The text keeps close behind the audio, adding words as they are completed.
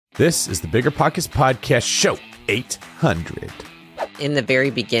This is the Bigger Pockets Podcast, show 800. In the very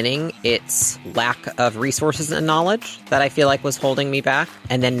beginning, it's lack of resources and knowledge that I feel like was holding me back.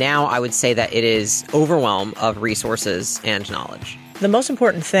 And then now I would say that it is overwhelm of resources and knowledge. The most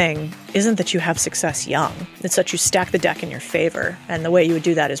important thing isn't that you have success young. It's that you stack the deck in your favor. And the way you would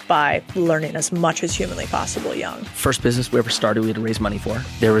do that is by learning as much as humanly possible young. First business we ever started, we had to raise money for.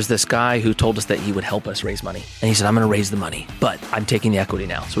 There was this guy who told us that he would help us raise money. And he said, I'm going to raise the money, but I'm taking the equity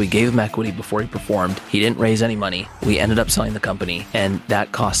now. So we gave him equity before he performed. He didn't raise any money. We ended up selling the company, and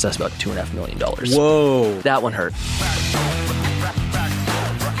that cost us about $2.5 million. Whoa. That one hurt.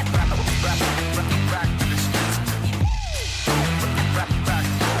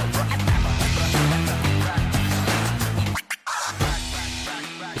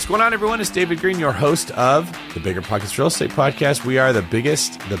 What's going on, everyone? It's David Green, your host of the Bigger Pockets Real Estate Podcast. We are the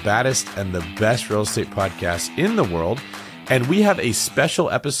biggest, the baddest, and the best real estate podcast in the world. And we have a special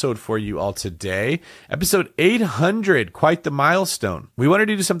episode for you all today. Episode 800, quite the milestone. We wanted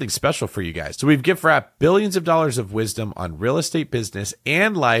to do something special for you guys. So we've gift wrapped billions of dollars of wisdom on real estate, business,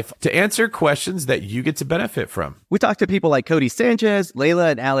 and life to answer questions that you get to benefit from. We talked to people like Codie Sanchez,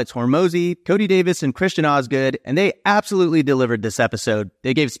 Leila and Alex Hormozi, Cody Davis and Christian Osgood, and they absolutely delivered this episode.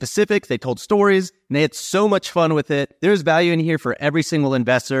 They gave specifics, they told stories, and they had so much fun with it. There's value in here for every single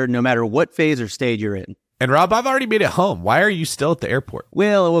investor, no matter what phase or stage you're in. And Rob, I've already made it home. Why are you still at the airport?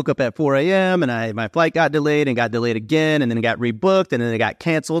 Well, I woke up at 4 a.m. and my flight got delayed and got delayed again, and then it got rebooked, and then it got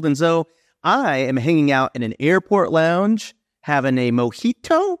canceled. And so I am hanging out in an airport lounge, having a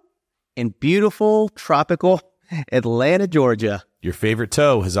mojito in beautiful, tropical Atlanta, Georgia. Your favorite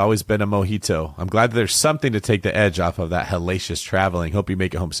toe has always been a mojito. I'm glad that there's something to take the edge off of that hellacious traveling. Hope you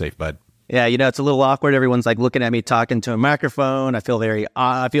make it home safe, bud. Yeah, it's a little awkward. Everyone's like looking at me talking to a microphone. I feel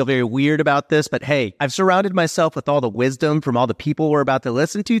very weird about this, but hey, I've surrounded myself with all the wisdom from all the people we're about to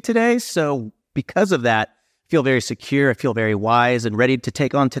listen to today. So because of that, I feel very secure. I feel very wise and ready to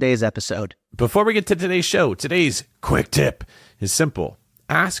take on today's episode. Before we get to today's show, today's quick tip is simple.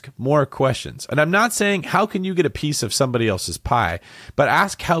 Ask more questions. And I'm not saying how can you get a piece of somebody else's pie, but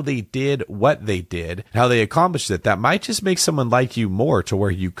ask how they did what they did, how they accomplished it. That might just make someone like you more to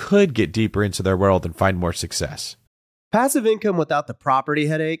where you could get deeper into their world and find more success. Passive income without the property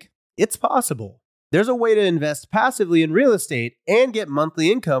headache? It's possible. There's a way to invest passively in real estate and get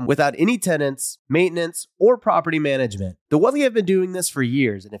monthly income without any tenants, maintenance, or property management. The Wealthy have been doing this for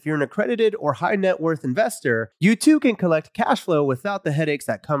years, and if you're an accredited or high net worth investor, you too can collect cash flow without the headaches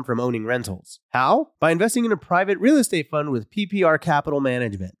that come from owning rentals. How? By investing in a private real estate fund with PPR Capital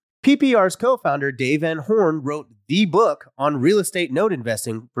Management. PPR's co-founder, Dave Van Horn, wrote the book on real estate note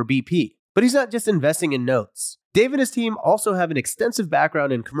investing for BP. But he's not just investing in notes. Dave and his team also have an extensive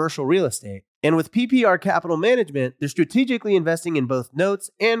background in commercial real estate. And with PPR Capital Management, they're strategically investing in both notes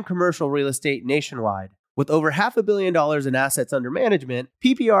and commercial real estate nationwide. With over $500 million in assets under management,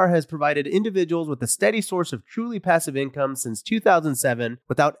 PPR has provided individuals with a steady source of truly passive income since 2007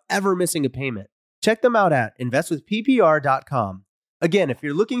 without ever missing a payment. Check them out at investwithppr.com. Again, if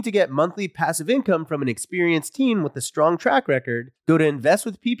you're looking to get monthly passive income from an experienced team with a strong track record, go to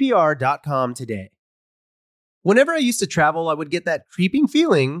investwithppr.com today. Whenever I used to travel, I would get that creeping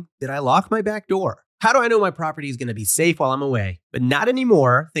feeling that I locked my back door. How do I know my property is going to be safe while I'm away? But not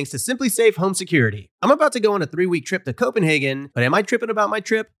anymore, thanks to Simply Safe Home Security. I'm about to go on a 3-week trip to Copenhagen, but am I tripping about my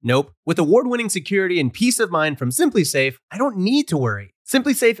trip? Nope. With award-winning security and peace of mind from Simply Safe, I don't need to worry.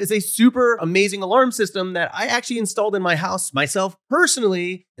 Simply Safe is a super amazing alarm system that I actually installed in my house myself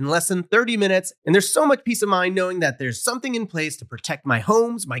personally in less than 30 minutes. And there's so much peace of mind knowing that there's something in place to protect my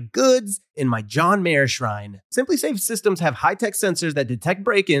homes, my goods, and my John Mayer shrine. Simply Safe systems have high-tech sensors that detect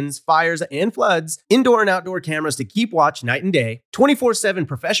break-ins, fires, and floods, indoor and outdoor cameras to keep watch night and day, 24/7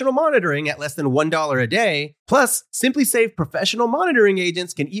 professional monitoring at less than $1 a day. Plus, Simply Safe professional monitoring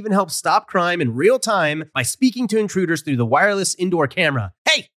agents can even help stop crime in real time by speaking to intruders through the wireless indoor camera.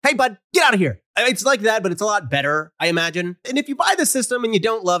 Hey, bud, get out of here. It's like that, but it's a lot better, I imagine. And if you buy the system and you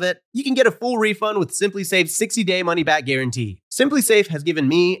don't love it, you can get a full refund with Simply Safe's 60-day money-back guarantee. Simply Safe has given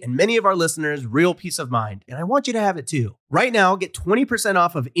me and many of our listeners real peace of mind, and I want you to have it too. Right now, get 20%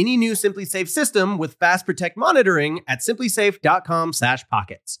 off of any new Simply Safe system with Fast Protect monitoring at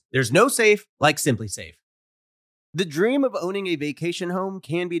simplysafe.com/pockets. There's no safe like Simply Safe. The dream of owning a vacation home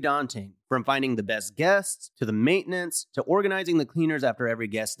can be daunting. From finding the best guests, to the maintenance, to organizing the cleaners after every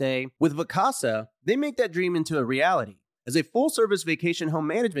guest day. With Vacasa, they make that dream into a reality. As a full-service vacation home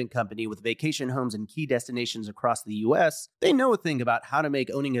management company with vacation homes in key destinations across the U.S., they know a thing about how to make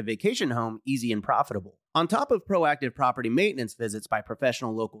owning a vacation home easy and profitable. On top of proactive property maintenance visits by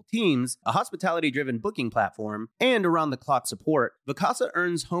professional local teams, a hospitality-driven booking platform, and around-the-clock support, Vacasa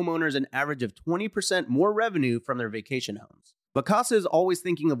earns homeowners an average of 20% more revenue from their vacation homes. Vacasa is always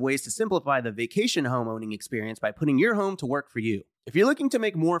thinking of ways to simplify the vacation home owning experience by putting your home to work for you. If you're looking to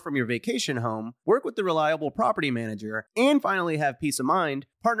make more from your vacation home, work with the reliable property manager, and finally have peace of mind,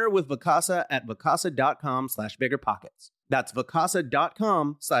 partner with Vacasa at vacasa.com/biggerpockets. That's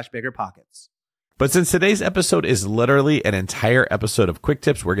vacasa.com/biggerpockets. But since today's episode is literally an entire episode of quick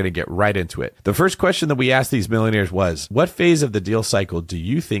tips, we're going to get right into it. The first question that we asked these millionaires was, what phase of the deal cycle do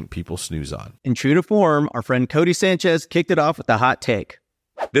you think people snooze on? In true to form, our friend Codie Sanchez kicked it off with a hot take.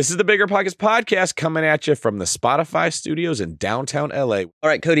 This is the Bigger Pockets podcast coming at you from the Spotify studios in downtown LA. All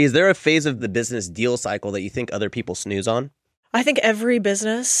right, Codie, is there a phase of the business deal cycle that you think other people snooze on? I think every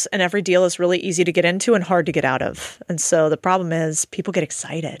business and every deal is really easy to get into and hard to get out of. And so the problem is people get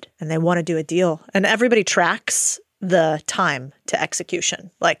excited and they want to do a deal. And everybody tracks the time to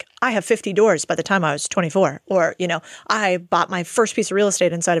execution. Like, I have 50 doors by the time I was 24. Or, I bought my first piece of real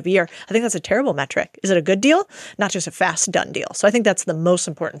estate inside of a year. I think that's a terrible metric. Is it a good deal? Not just a fast done deal. So I think that's the most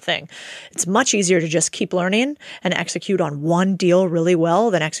important thing. It's much easier to just keep learning and execute on one deal really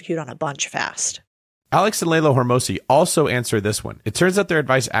well than execute on a bunch fast. Alex and Leila Hormozi also answer this one. It turns out their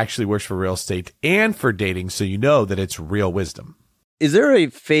advice actually works for real estate and for dating, so you know that it's real wisdom. Is there a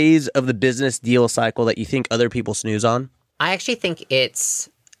phase of the business deal cycle that you think other people snooze on? I actually think it's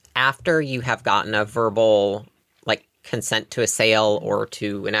after you have gotten a verbal consent to a sale or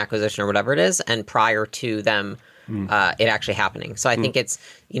to an acquisition or whatever it is, and prior to them it actually happening. So I think it's,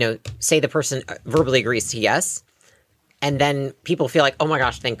 say the person verbally agrees to yes, and then people feel like, oh my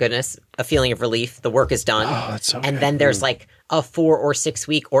gosh, thank goodness, a feeling of relief. The work is done. Oh, that's so and good. then there's like a 4 or 6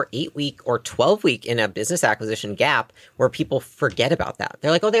 week or 8 week or 12 week in a business acquisition gap where people forget about that.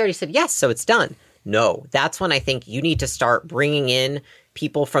 They're like, oh, they already said yes, so it's done. No, that's when I think you need to start bringing in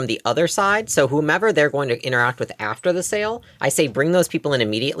people from the other side. So whomever they're going to interact with after the sale, I say bring those people in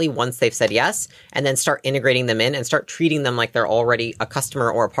immediately once they've said yes, and then start integrating them in and start treating them like they're already a customer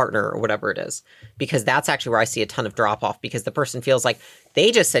or a partner or whatever it is. Because that's actually where I see a ton of drop off, because the person feels like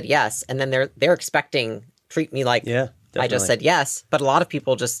they just said yes, and then they're expecting, treat me like I just said yes. But a lot of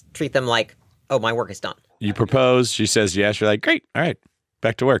people just treat them like, oh, my work is done. You propose, she says yes, you're like, great, all right,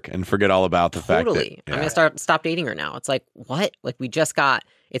 back to work, and forget all about the fact that... I'm going to stop dating her now. It's like, what? Like, we just got...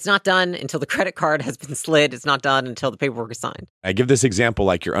 It's not done until the credit card has been slid. It's not done until the paperwork is signed. I give this example,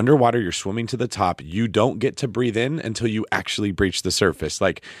 like you're underwater, you're swimming to the top. You don't get to breathe in until you actually breach the surface.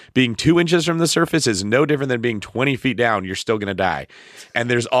 Like being 2 inches from the surface is no different than being 20 feet down. You're still going to die.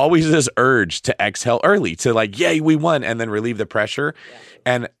 And there's always this urge to exhale early, to like, yay, we won, and then relieve the pressure. Yeah.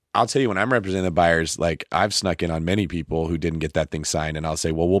 And I'll tell you, when I'm representing the buyers, like I've snuck in on many people who didn't get that thing signed, and I'll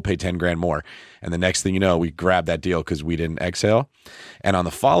say, well, we'll pay 10 grand more. And the next thing you know, we grab that deal because we didn't exhale. And on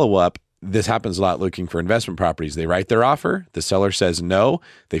the follow-up, this happens a lot looking for investment properties. They write their offer. The seller says no.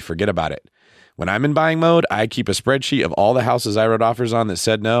 They forget about it. When I'm in buying mode, I keep a spreadsheet of all the houses I wrote offers on that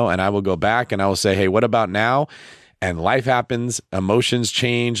said no, and I will go back and I will say, hey, what about now? And life happens, emotions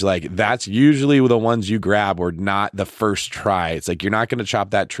change. Like that's usually the ones you grab, or not the first try. It's like you're not going to chop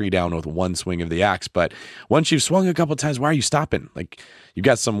that tree down with one swing of the axe. But once you've swung a couple of times, why are you stopping? Like you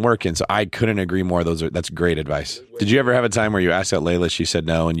got some work in. So I couldn't agree more. That's great advice. Did you ever have a time where you asked out Leila, she said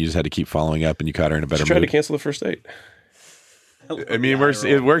no, and you just had to keep following up, and you caught her in a better mood? She tried to cancel the first date. I mean,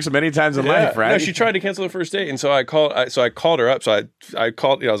 it works many times in life, right? No, she tried to cancel the first date, and so I called her up. So I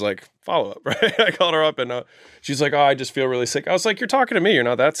called. I was like, follow up, right? I called her up, and she's like, oh, I just feel really sick. I was like, you're talking to me. You're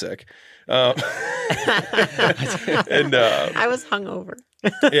not that sick. And I was hungover.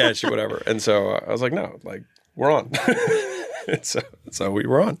 Yeah, whatever. And so I was like, no, like we're on. so we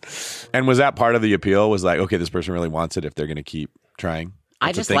were on. And was that part of the appeal? Was like, okay, this person really wants it if they're going to keep trying.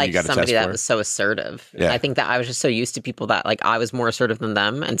 I just liked somebody that was so assertive. Yeah. I think that I was just so used to people that like I was more assertive than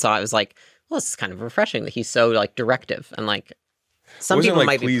them, and so I was like, well, this is kind of refreshing that he's so like directive, and like some people like,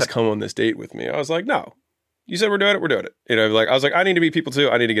 might please come on this date with me. I was like, no, you said we're doing it, we're doing it. Like I was like, I need to meet people too.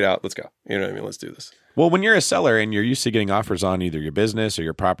 I need to get out. Let's go. You know what I mean? Let's do this. Well, when you're a seller and you're used to getting offers on either your business or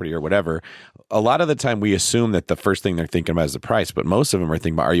your property or whatever, a lot of the time we assume that the first thing they're thinking about is the price, but most of them are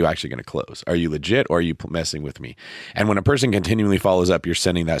thinking about, are you actually going to close? Are you legit, or are you messing with me? And when a person continually follows up, you're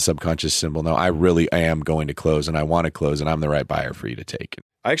sending that subconscious symbol, no, I really am going to close, and I want to close, and I'm the right buyer for you to take.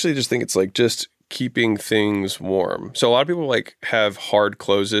 I actually just think it's like just keeping things warm. So a lot of people like have hard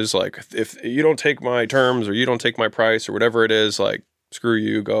closes. Like if you don't take my terms or you don't take my price or whatever it is, like screw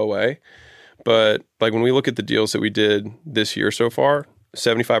you, go away. but like when we look at the deals that we did this year so far,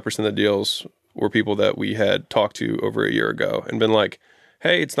 75% of the deals were people that we had talked to over a year ago and been like,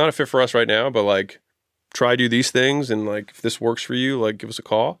 hey, it's not a fit for us right now, but like try do these things. And like, if this works for you, like give us a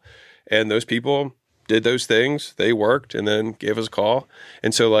call. And those people did those things, they worked and then gave us a call.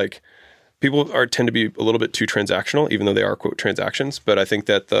 And so like people tend to be a little bit too transactional, even though they are quote transactions. But I think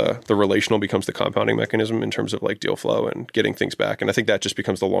that the relational becomes the compounding mechanism in terms of like deal flow and getting things back. And I think that just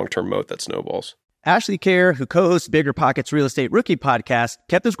becomes the long-term moat that snowballs. Ashley Kerr, who co-hosts Bigger Pockets Real Estate Rookie podcast,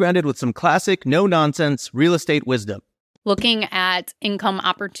 kept us grounded with some classic, no-nonsense real estate wisdom. Looking at income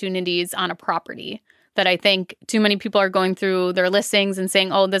opportunities on a property that I think too many people are going through their listings and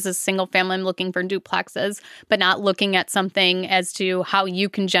saying, oh, this is single family, I'm looking for duplexes, but not looking at something as to how you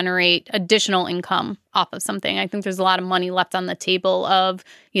can generate additional income off of something. I think there's a lot of money left on the table of,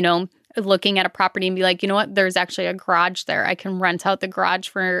 looking at a property and be like, you know what, there's actually a garage there. I can rent out the garage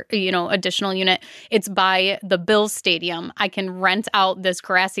for, additional unit. It's by the Bills Stadium. I can rent out this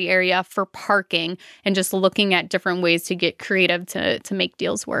grassy area for parking, and just looking at different ways to get creative to make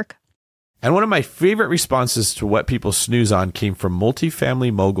deals work. And one of my favorite responses to what people snooze on came from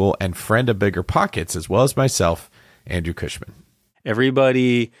multifamily mogul and friend of Bigger Pockets, as well as myself, Andrew Cushman.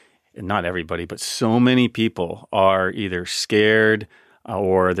 Not everybody, but so many people are either scared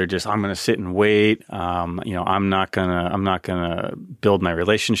or they're just, I'm going to sit and wait. I'm not gonna build my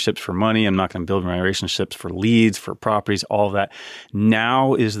relationships for money. I'm not going to build my relationships for leads, for properties, all of that.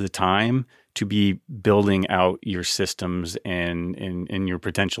 Now is the time to be building out your systems and in your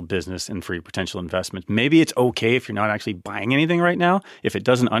potential business and for your potential investments. Maybe it's okay if you're not actually buying anything right now. If it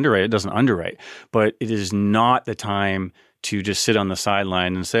doesn't underwrite, it doesn't underwrite. But it is not the time to just sit on the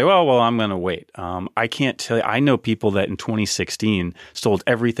sideline and say, well, I'm going to wait. I can't tell you. I know people that in 2016 sold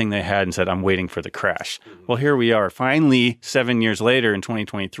everything they had and said, I'm waiting for the crash. Well, here we are. Finally, 7 years later in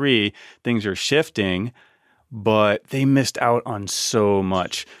 2023, things are shifting, but they missed out on so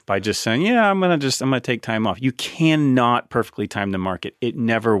much by just saying, I'm going to take time off. You cannot perfectly time the market. It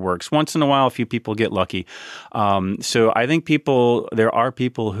never works. Once in a while, a few people get lucky. So I think there are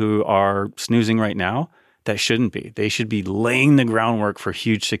people who are snoozing right now that shouldn't be. They should be laying the groundwork for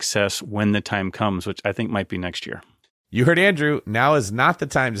huge success when the time comes, which I think might be next year. You heard Andrew. Now is not the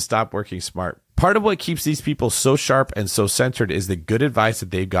time to stop working smart. Part of what keeps these people so sharp and so centered is the good advice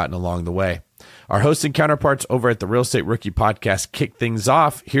that they've gotten along the way. Our hosts and counterparts over at the Real Estate Rookie podcast kick things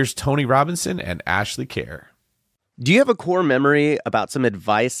off. Here's Tony Robinson and Ashley Kerr. Do you have a core memory about some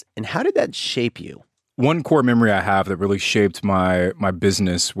advice, and how did that shape you? One core memory I have that really shaped my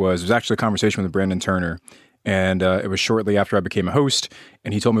business was actually a conversation with Brandon Turner. And it was shortly after I became a host.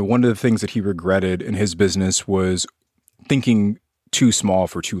 And he told me one of the things that he regretted in his business was thinking too small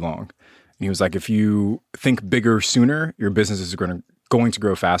for too long. And he was like, if you think bigger sooner, your business is going to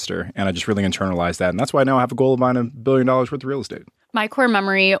grow faster. And I just really internalized that. And that's why now I have a goal of buying $1 billion worth of real estate. My core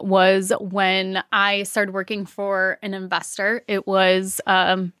memory was when I started working for an investor. It was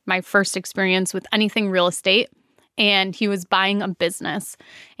my first experience with anything real estate, and he was buying a business,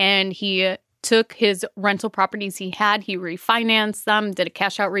 and he took his rental properties he refinanced them, did a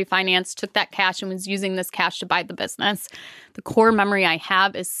cash out refinance, took that cash and was using this cash to buy the business. The core memory I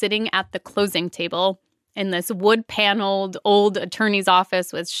have is sitting at the closing table in this wood-paneled old attorney's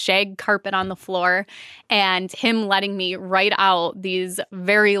office with shag carpet on the floor, and him letting me write out these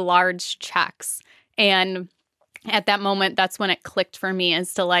very large checks. And at that moment, that's when it clicked for me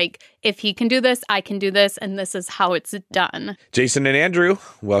as to like, if he can do this, I can do this, and this is how it's done. Jason and Andrew,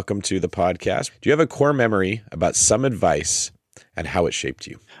 welcome to the podcast. Do you have a core memory about some advice and how it shaped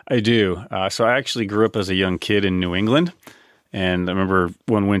you? I do. So I actually grew up as a young kid in New England. And I remember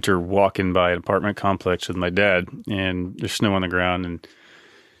one winter walking by an apartment complex with my dad, and there's snow on the ground, and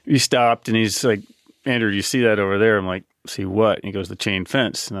he stopped and he's like, Andrew, do you see that over there? I'm like, see what? And he goes, the chain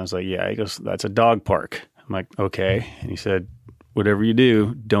fence. And I was like, yeah. He goes, that's a dog park. I'm like, okay. And he said, whatever you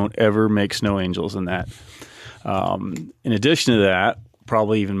do, don't ever make snow angels in that. In addition to that,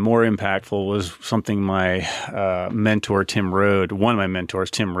 probably even more impactful was something my mentor, one of my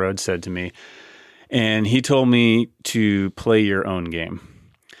mentors, Tim Rhodes, said to me. And he told me to play your own game.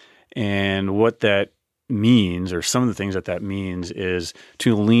 And what that means, or some of the things that means, is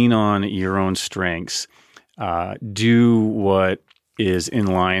to lean on your own strengths, do what is in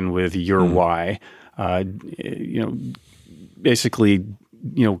line with your why. Basically,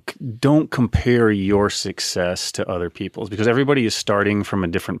 don't compare your success to other people's, because everybody is starting from a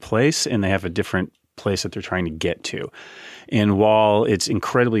different place and they have a different place that they're trying to get to. And while it's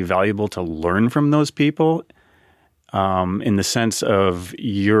incredibly valuable to learn from those people, in the sense of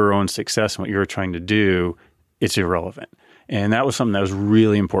your own success and what you're trying to do, it's irrelevant. And that was something that was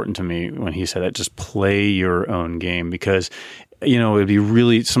really important to me when he said that, just play your own game, because it'd be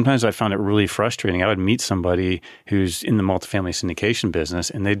really, sometimes I found it really frustrating. I would meet somebody who's in the multifamily syndication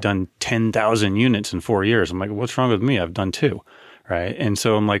business and they'd done 10,000 units in 4 years. I'm like, what's wrong with me? I've done 2. Right. And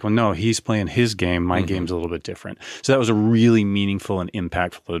so I'm like, well, no, he's playing his game. My game's a little bit different. So that was a really meaningful and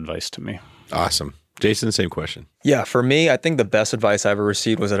impactful advice to me. Awesome. Jason, same question. Yeah, for me, I think the best advice I ever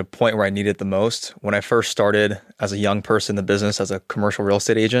received was at a point where I needed it the most. When I first started as a young person in the business as a commercial real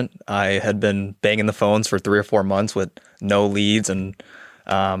estate agent, I had been banging the phones for 3 or 4 months with no leads and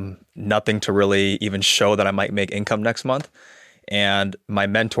nothing to really even show that I might make income next month. And my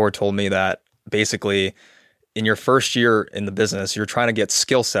mentor told me that basically in your first year in the business, you're trying to get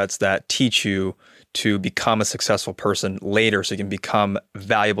skill sets that teach you to become a successful person later so you can become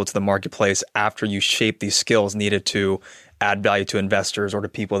valuable to the marketplace after you shape these skills needed to add value to investors or to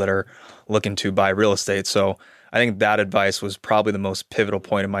people that are looking to buy real estate. So I think that advice was probably the most pivotal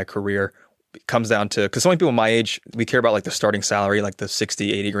point in my career. It comes down to, because so many people my age, we care about like the starting salary, like the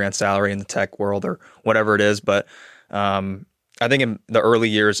 60, 80 grand salary in the tech world or whatever it is. But I think in the early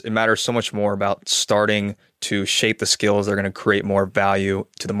years, it matters so much more about starting to shape the skills that are going to create more value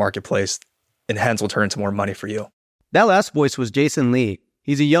to the marketplace and hence will turn into more money for you. That last voice was Jason Lee.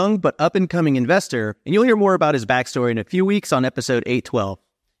 He's a young but up-and-coming investor, and you'll hear more about his backstory in a few weeks on episode 812.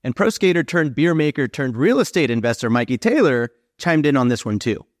 And pro skater turned beer maker turned real estate investor Mikey Taylor chimed in on this one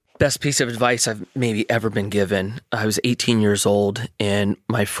too. Best piece of advice I've maybe ever been given. I was 18 years old, and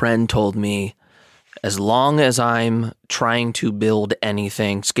my friend told me, as long as I'm trying to build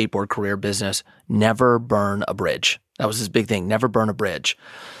anything, skateboard career, business, never burn a bridge. That was his big thing, never burn a bridge.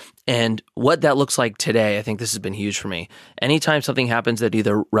 And what that looks like today, I think this has been huge for me. Anytime something happens that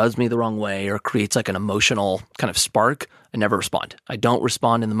either rubs me the wrong way or creates like an emotional kind of spark, I never respond. I don't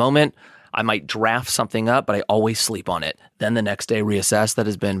respond in the moment. I might draft something up, but I always sleep on it. Then the next day reassess. That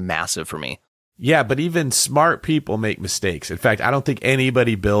has been massive for me. Yeah, but even smart people make mistakes. In fact, I don't think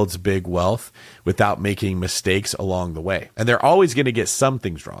anybody builds big wealth without making mistakes along the way. And they're always going to get some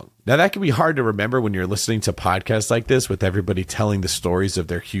things wrong. Now, that can be hard to remember when you're listening to podcasts like this with everybody telling the stories of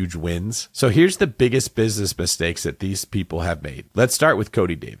their huge wins. So here's the biggest business mistakes that these people have made. Let's start with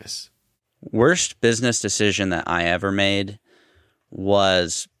Codie Davis. Worst business decision that I ever made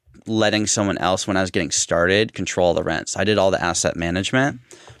was letting someone else, when I was getting started, control the rents. I did all the asset management,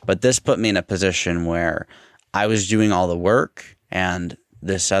 but this put me in a position where I was doing all the work and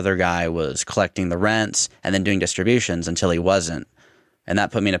this other guy was collecting the rents and then doing distributions until he wasn't. And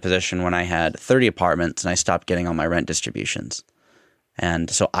that put me in a position when I had 30 apartments and I stopped getting all my rent distributions.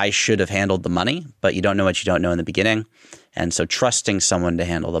 And so I should have handled the money, but you don't know what you don't know in the beginning. And so trusting someone to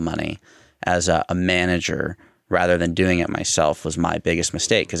handle the money as a manager rather than doing it myself was my biggest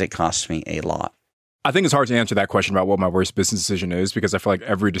mistake because it cost me a lot. I think it's hard to answer that question about what my worst business decision is because I feel like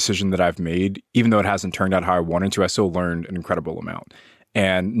every decision that I've made, even though it hasn't turned out how I wanted to, I still learned an incredible amount.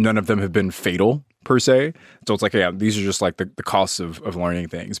 And none of them have been fatal per se. So it's like, yeah, these are just like the costs of learning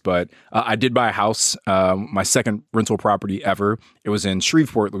things. But I did buy a house, my second rental property ever. It was in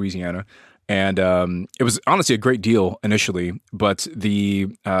Shreveport, Louisiana. And it was honestly a great deal initially, but the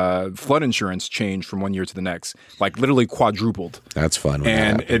flood insurance changed from one year to the next, like literally quadrupled. That's fun.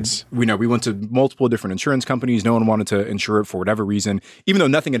 And we went to multiple different insurance companies. No one wanted to insure it for whatever reason, even though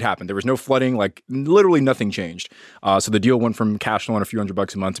nothing had happened. There was no flooding, like literally nothing changed. So the deal went from cash flow on a few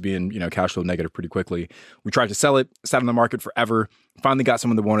 $100 a month to being, cash flow negative pretty quickly. We tried to sell it, sat on the market forever. Finally got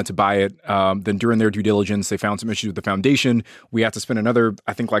someone that wanted to buy it. Then during their due diligence, they found some issues with the foundation. We had to spend another,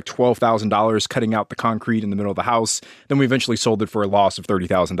 I think like $12,000 cutting out the concrete in the middle of the house. Then we eventually sold it for a loss of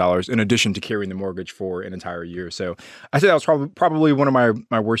 $30,000 in addition to carrying the mortgage for an entire year. So I say that was probably one of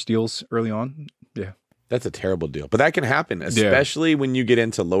my worst deals early on. Yeah. That's a terrible deal. But that can happen, especially when you get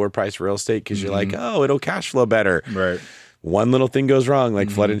into lower price real estate because you're like, oh, it'll cash flow better. Right. One little thing goes wrong, like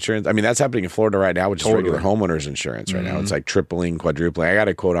flood insurance. I mean, that's happening in Florida right now, which is regular homeowners insurance right now. It's like tripling, quadrupling. I got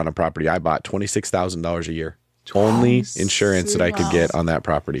a quote on a property I bought, $26,000 a year. Only insurance that I could get on that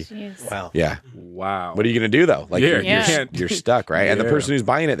property. Jeez. Wow. Yeah. Wow. What are you going to do though? Like Yeah. you're stuck, right? And the person who's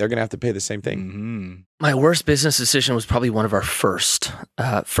buying it, they're going to have to pay the same thing. My worst business decision was probably one of our first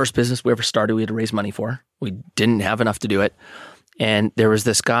business we ever started. We had to raise money for. We didn't have enough to do it. And there was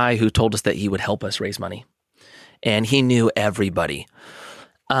this guy who told us that he would help us raise money. And he knew everybody.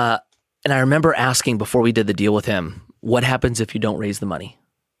 And I remember asking before we did the deal with him, what happens if you don't raise the money?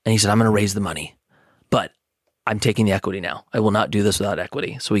 And he said, I'm going to raise the money, but I'm taking the equity now. I will not do this without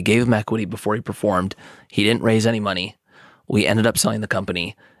equity. So we gave him equity before he performed. He didn't raise any money. We ended up selling the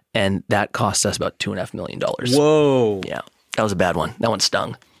company, and that cost us about $2.5 million. Whoa. Yeah, that was a bad one. That one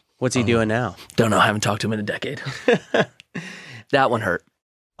stung. What's he doing now? Don't know. I haven't talked to him in a decade. That one hurt.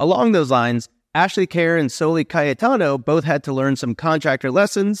 Along those lines, Ashley Kerr and Soli Cayetano both had to learn some contractor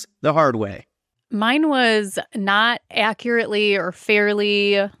lessons the hard way. Mine was not accurately or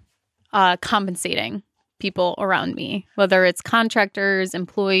fairly compensating people around me, whether it's contractors,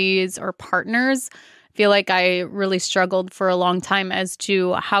 employees, or partners. I feel like I really struggled for a long time as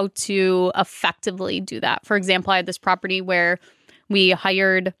to how to effectively do that. For example, I had this property where we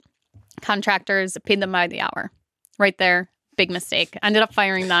hired contractors, paid them by the hour. Right there. Big mistake. Ended up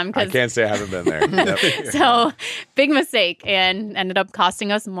firing them. I can't say I haven't been there. Yep. So big mistake, and ended up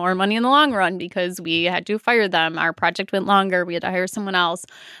costing us more money in the long run because we had to fire them. Our project went longer. We had to hire someone else.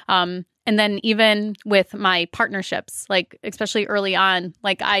 And then even with my partnerships, like especially early on,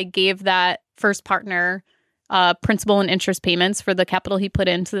 like I gave that first partner principal and interest payments for the capital he put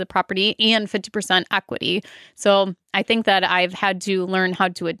into the property and 50% equity. So I think that I've had to learn how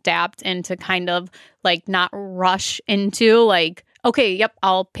to adapt and to kind of like not rush into like, okay, yep,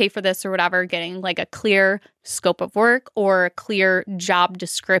 I'll pay for this or whatever, getting like a clear scope of work or a clear job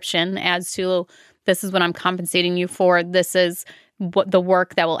description as to this is what I'm compensating you for. This is what the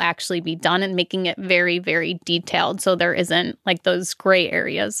work that will actually be done, and making it very, very detailed so there isn't like those gray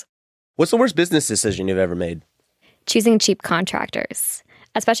areas. What's the worst business decision you've ever made? Choosing cheap contractors.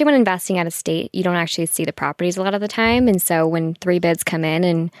 Especially when investing out of state, you don't actually see the properties a lot of the time. And so when 3 bids come in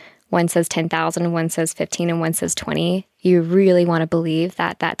and one says 10,000, one says 15, and one says 20, you really want to believe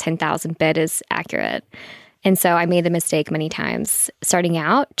that that 10,000 bid is accurate. And so I made the mistake many times starting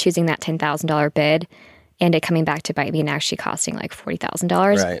out, choosing that $10,000 bid and it coming back to bite me and actually costing like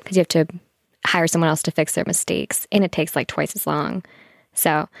 $40,000 because you have to hire someone else to fix their mistakes and it takes like twice as long.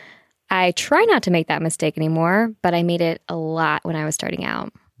 So I try not to make that mistake anymore, but I made it a lot when I was starting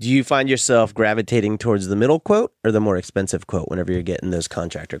out. Do you find yourself gravitating towards the middle quote or the more expensive quote whenever you're getting those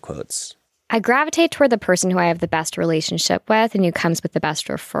contractor quotes? I gravitate toward the person who I have the best relationship with and who comes with the best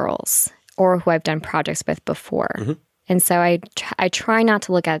referrals or who I've done projects with before. Mm-hmm. And so I try not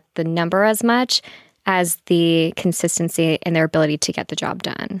to look at the number as much as the consistency and their ability to get the job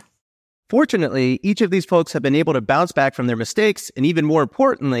done. Fortunately, each of these folks have been able to bounce back from their mistakes, and even more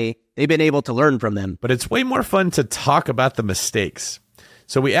importantly, they've been able to learn from them. But it's way more fun to talk about the mistakes.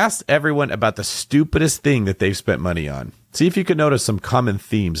 So we asked everyone about the stupidest thing that they've spent money on. See if you can notice some common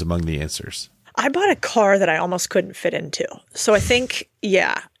themes among the answers. I bought a car that I almost couldn't fit into. So I think,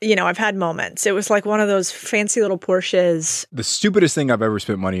 I've had moments. It was like one of those fancy little Porsches. The stupidest thing I've ever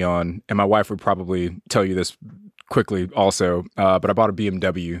spent money on, and my wife would probably tell you this quickly also, but I bought a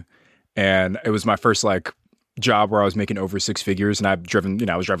BMW. And it was my first job where I was making over 6 figures, and I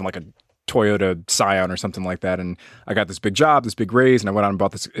was driving like a Toyota Scion or something like that. And I got this big job, this big raise, and I went out and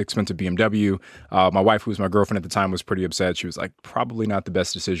bought this expensive BMW. My wife, who was my girlfriend at the time, was pretty upset. She was like, probably not the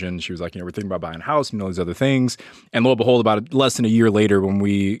best decision. She was like, we're thinking about buying a house and all these other things. And lo and behold, about less than a year later, when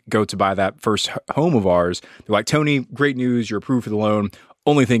we go to buy that first home of ours, they're like, Tony, great news. You're approved for the loan.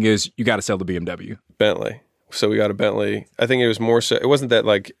 Only thing is you got to sell the BMW. Bentley. So we got a Bentley. I think it was more so, it wasn't that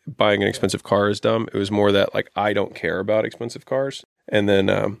like buying an expensive car is dumb. It was more that like I don't care about expensive cars. And then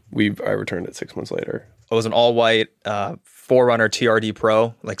I returned it 6 months later. It was an all-white 4Runner TRD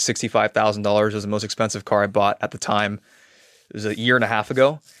Pro, like $65,000 was the most expensive car I bought at the time. It was a year and a half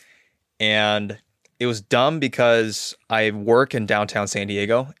ago. And it was dumb because I work in downtown San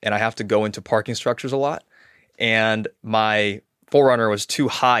Diego and I have to go into parking structures a lot. And my 4Runner was too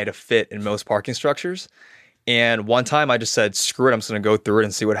high to fit in most parking structures. And one time I just said, screw it, I'm just going to go through it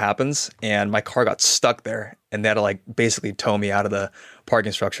and see what happens. And my car got stuck there and they had to basically tow me out of the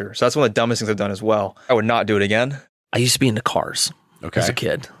parking structure. So that's one of the dumbest things I've done as well. I would not do it again. I used to be into cars as a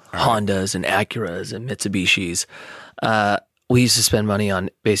kid. All right. Hondas and Acuras and Mitsubishis. We used to spend money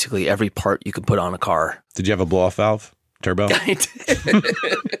on basically every part you could put on a car. Did you have a blow-off valve? Turbo? I did.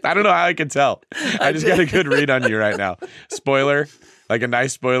 I don't know how I can tell. I just got a good read on you right now. Spoiler? Like a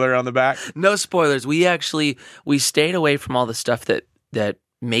nice spoiler on the back? No spoilers. We stayed away from all the stuff that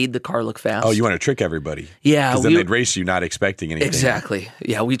made the car look fast. Oh, you want to trick everybody? Yeah. Because then they'd race you not expecting anything. Exactly.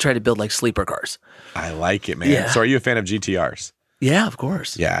 Yeah, we try to build like sleeper cars. I like it, man. Yeah. So are you a fan of GTRs? Yeah, of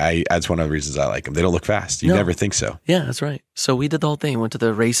course. Yeah, that's one of the reasons I like them. They don't look fast. You never think so. Yeah, that's right. So we did the whole thing. Went to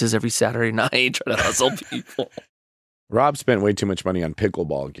the races every Saturday night, trying to hustle people. Rob spent way too much money on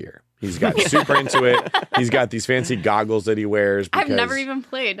pickleball gear. He's got super into it. He's got these fancy goggles that he wears. I've never even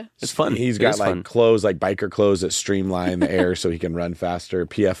played. It's fun. He's got clothes, like biker clothes that streamline the air so he can run faster.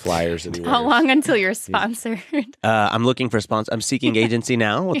 PF flyers that he wears. How long until you're sponsored? I'm looking for sponsors. I'm seeking agency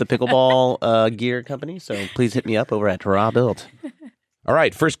now with the pickleball gear company. So please hit me up over at Raw Build. All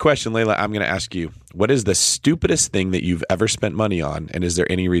right. First question, Leila, I'm going to ask you. What is the stupidest thing that you've ever spent money on, and is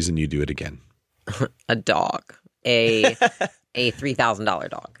there any reason you do it again? A dog. A $3,000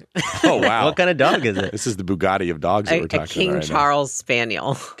 dog. Oh, wow. What kind of dog is it? This is the Bugatti of dogs that we're talking A King about right Charles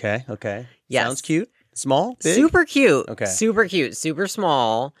Spaniel. Okay. Yes. Sounds cute. Small? Big? Super cute. Okay. Super cute. Super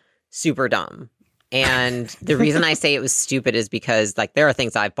small. Super dumb. And the reason I say it was stupid is because like there are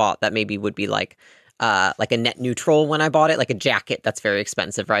things I've bought that maybe would be like a net neutral when I bought it, like a jacket that's very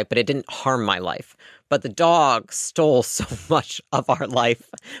expensive, right? But it didn't harm my life. But the dog stole so much of our life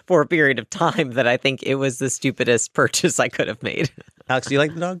for a period of time that I think it was the stupidest purchase I could have made. Alex, do you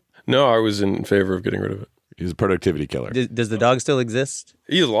like the dog? No, I was in favor of getting rid of it. He's a productivity killer. Does the dog still exist?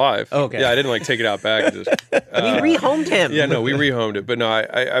 He's alive. Oh, okay. Yeah, I didn't like take it out back. And just, We rehomed him. Yeah, no, we rehomed it. But no,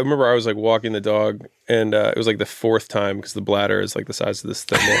 I remember I was like walking the dog, and it was like the fourth time because the bladder is like the size of this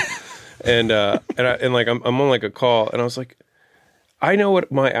thimble. and I'm on like a call, and I was like, I know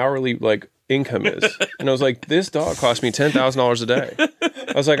what my hourly like income is, and I was like, this dog cost me $10,000 a day.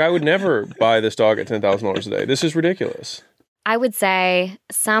 I was like, I would never buy this dog at $10,000 a day. This is ridiculous. I would say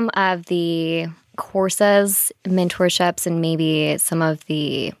some of the courses, mentorships, and maybe some of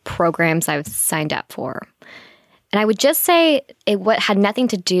the programs I've signed up for. And I would just say it had nothing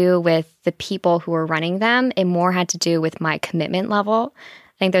to do with the people who were running them. It more had to do with my commitment level.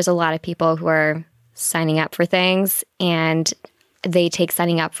 I think there's a lot of people who are signing up for things, and they take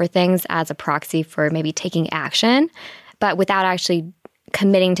signing up for things as a proxy for maybe taking action, but without actually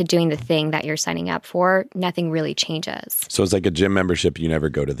committing to doing the thing that you're signing up for, nothing really changes. So it's like a gym membership. You never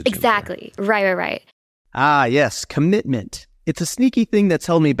go to the gym. Exactly. Right. Ah, yes, commitment. It's a sneaky thing that's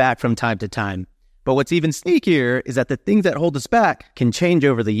held me back from time to time. But what's even sneakier is that the things that hold us back can change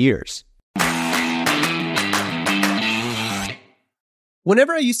over the years.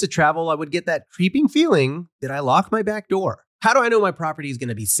 Whenever I used to travel, I would get that creeping feeling that I locked my back door. How do I know my property is going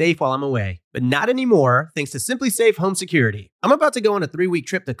to be safe while I'm away? But not anymore, thanks to Simply Safe Home Security. I'm about to go on a 3-week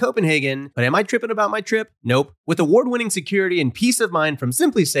trip to Copenhagen, but am I tripping about my trip? Nope. With award-winning security and peace of mind from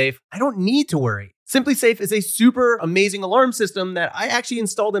Simply Safe, I don't need to worry. Simply Safe is a super amazing alarm system that I actually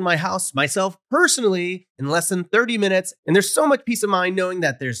installed in my house myself personally in less than 30 minutes. And there's so much peace of mind knowing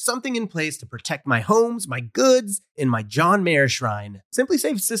that there's something in place to protect my homes, my goods, and my John Mayer shrine. Simply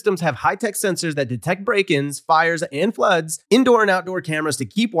Safe systems have high-tech sensors that detect break-ins, fires, and floods, indoor and outdoor cameras to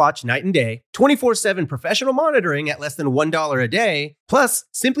keep watch night and day, 24/7 professional monitoring at less than $1 a day. Plus,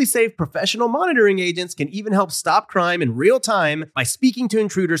 Simply Safe professional monitoring agents can even help stop crime in real time by speaking to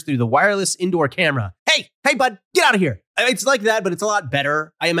intruders through the wireless indoor camera. Hey, bud, get out of here. It's like that, but it's a lot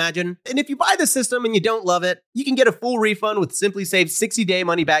better, I imagine. And if you buy the system and you don't love it, you can get a full refund with Simply Safe's 60-day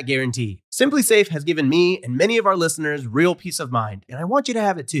money-back guarantee. Simply Safe has given me and many of our listeners real peace of mind, and I want you to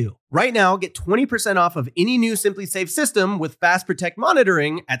have it too. Right now, get 20% off of any new Simply Safe system with Fast Protect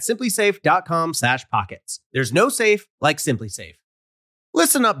monitoring at simplysafe.com/pockets. There's no safe like Simply Safe.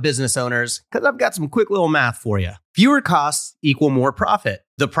 Listen up, business owners, because I've got some quick little math for you. Fewer costs equal more profit.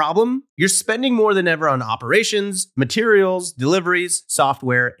 The problem? You're spending more than ever on operations, materials, deliveries,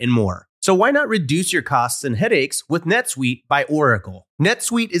 software, and more. So why not reduce your costs and headaches with NetSuite by Oracle?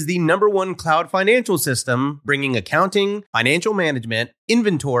 NetSuite is the #1 cloud financial system, bringing accounting, financial management,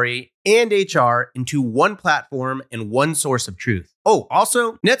 inventory, and HR into one platform and one source of truth. Oh,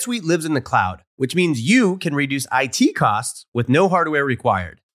 also, NetSuite lives in the cloud, which means you can reduce IT costs with no hardware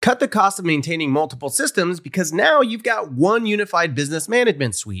required. Cut the cost of maintaining multiple systems because now you've got one unified business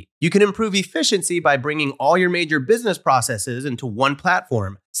management suite. You can improve efficiency by bringing all your major business processes into one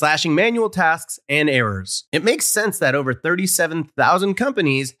platform, slashing manual tasks and errors. It makes sense that over 37,000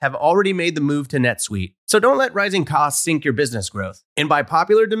 companies have already made the move to NetSuite. So don't let rising costs sink your business growth. And by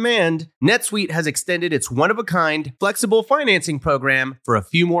popular demand, NetSuite has extended its one-of-a-kind, flexible financing program for a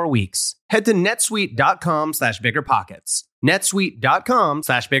few more weeks. Head to netsuite.com/biggerpockets.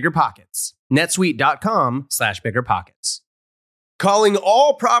 netsuite.com/biggerpockets. netsuite.com/biggerpockets. Calling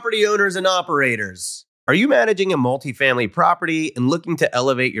all property owners and operators. Are you managing a multifamily property and looking to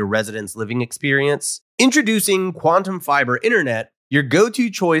elevate your residents' living experience? Introducing Quantum Fiber Internet, your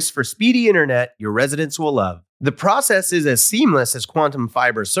go-to choice for speedy internet your residents will love. The process is as seamless as Quantum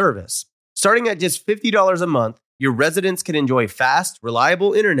Fiber service. Starting at just $50 a month, your residents can enjoy fast,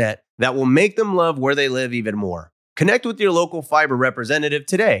 reliable internet that will make them love where they live even more. Connect with your local fiber representative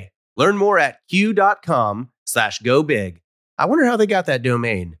today. Learn more at q.com/gobig. I wonder how they got that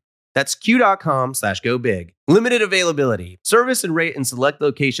domain. That's q.com/gobig. Limited availability. Service and rate in select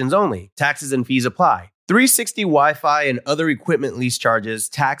locations only. Taxes and fees apply. 360 Wi-Fi and other equipment lease charges,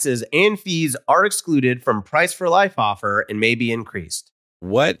 taxes, and fees are excluded from price for life offer and may be increased.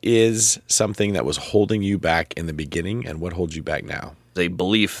 What is something that was holding you back in the beginning, and what holds you back now? a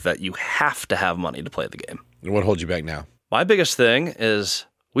belief that you have to have money to play the game. And what holds you back now? My biggest thing is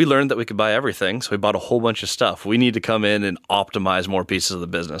we learned that we could buy everything, so we bought a whole bunch of stuff. We need to come in and optimize more pieces of the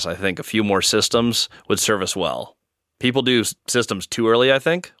business. I think a few more systems would serve us well. People do systems too early, I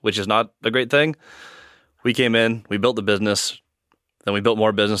think, which is not a great thing. We came in, we built the business, then we built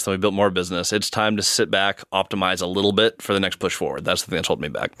more business, then we built more business. It's time to sit back, optimize a little bit for the next push forward. That's the thing that's holding me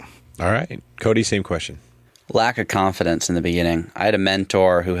back. All right. Codie, same question. Lack of confidence in the beginning. I had a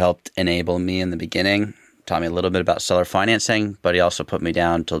mentor who helped enable me in the beginning, taught me a little bit about seller financing, but he also put me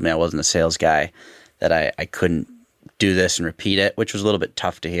down, told me I wasn't a sales guy, that I couldn't do this and repeat it, which was a little bit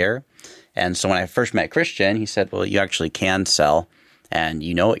tough to hear. And so when I first met Christian, he said, well, you actually can sell and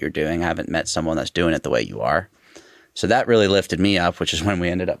you know what you're doing. I haven't met someone that's doing it the way you are. So that really lifted me up, which is when we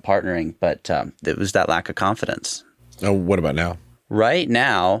ended up partnering. But it was that lack of confidence. Oh, what about now? Right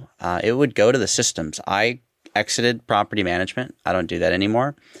now, it would go to the systems. I exited property management. I don't do that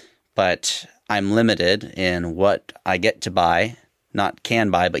anymore. But I'm limited in what I get to buy, not can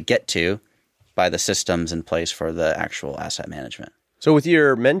buy, but get to by the systems in place for the actual asset management. So with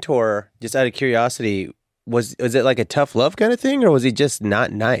your mentor, just out of curiosity, was it like a tough love kind of thing, or was he just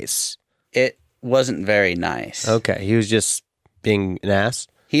not nice? It wasn't very nice. Okay, he was just being an ass?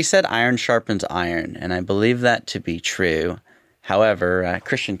 He said iron sharpens iron, and I believe that to be true. However,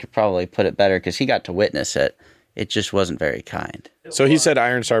 Christian could probably put it better because he got to witness it. It just wasn't very kind. So he said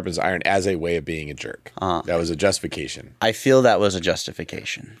iron sharpens iron as a way of being a jerk. That was a justification. I feel that was a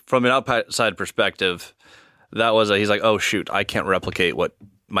justification. From an outside perspective, he's like, oh, shoot, I can't replicate what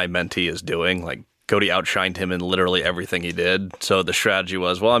my mentee is doing. Like, Codie outshined him in literally everything he did. So the strategy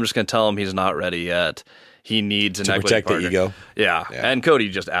was, well, I'm just going to tell him he's not ready yet. He needs an equity protect partner. the ego. Yeah. And Codie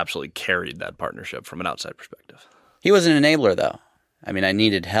just absolutely carried that partnership from an outside perspective. He was an enabler, though. I mean, I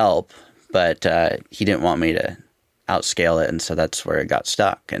needed help, but he didn't want me to outscale it, and so that's where it got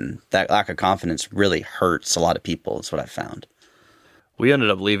stuck. And that lack of confidence really hurts a lot of people, is what I found. We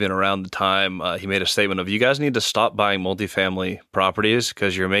ended up leaving around the time he made a statement of, you guys need to stop buying multifamily properties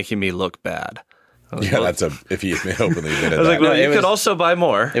because you're making me look bad. Yeah, that's if he openly admitted that. I was like, well, you could also buy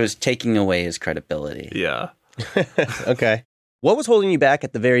more. It was taking away his credibility. Yeah. Okay. What was holding you back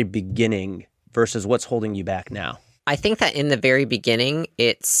at the very beginning versus what's holding you back now? I think that in the very beginning,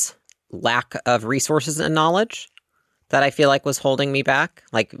 it's lack of resources and knowledge that I feel like was holding me back.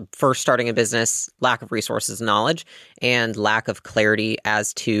 Like first starting a business, lack of resources and knowledge, and lack of clarity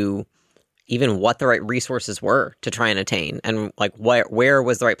as to even what the right resources were to try and attain, and like where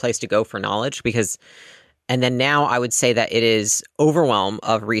was the right place to go for knowledge. And then now I would say that it is overwhelm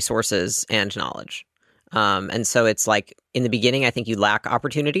of resources and knowledge. And so it's like in the beginning, I think you lack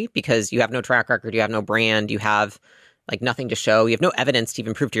opportunity because you have no track record, you have no brand, you have like nothing to show, you have no evidence to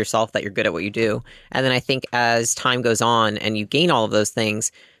even prove to yourself that you're good at what you do. And then I think as time goes on and you gain all of those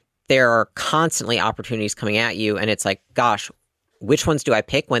things, there are constantly opportunities coming at you. And it's like, gosh, which ones do I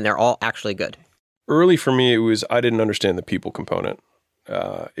pick when they're all actually good? Early for me, I didn't understand the people component.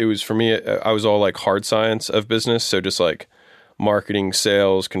 It was for me, I was all like hard science of business. So just like marketing,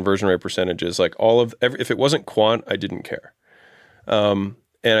 sales, conversion rate percentages, like if it wasn't quant, I didn't care. And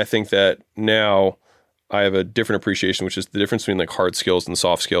I think that now I have a different appreciation, which is the difference between like hard skills and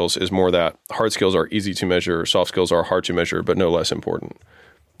soft skills is more that hard skills are easy to measure, soft skills are hard to measure, but no less important.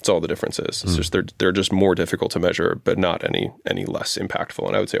 That's all the difference is. It's just they're just more difficult to measure, but not any less impactful.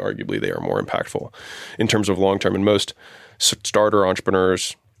 And I would say arguably they are more impactful in terms of long term. And most starter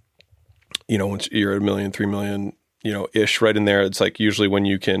entrepreneurs, once you're at $1 million, $3 million, ish right in there, it's like usually when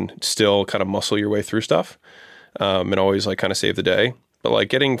you can still kind of muscle your way through stuff and always like kind of save the day. But like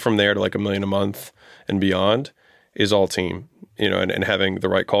getting from there to like $1 million a month and beyond is all team, and having the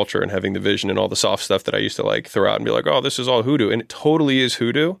right culture and having the vision and all the soft stuff that I used to like throw out and be like, oh, this is all hoodoo. And it totally is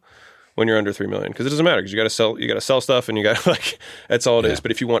hoodoo when you're under 3 million, because it doesn't matter because you got to sell stuff and you got to like, that's all it is.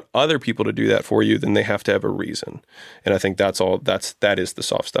 But if you want other people to do that for you, then they have to have a reason. And I think that is the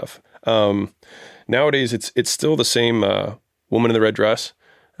soft stuff. Nowadays it's still the same woman in the red dress,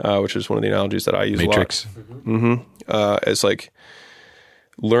 which is one of the analogies that I use Matrix. a lot. As like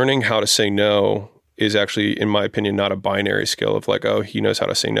learning how to say no is actually, in my opinion, not a binary skill of like, oh, he knows how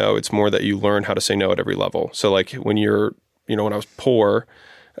to say no. It's more that you learn how to say no at every level. So like when you're, when I was poor,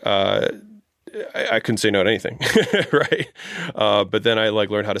 I couldn't say no to anything, right? But then I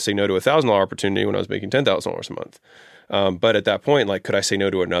like learned how to say no to $1,000 opportunity when I was making $10,000 a month. But at that point, like, could I say no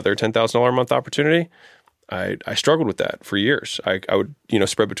to another $10,000 a month opportunity? I struggled with that for years. I would,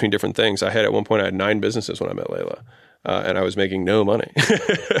 spread between different things. At one point, I had 9 businesses when I met Leila. And I was making no money,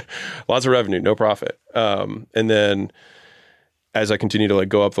 lots of revenue, no profit. And then as I continue to like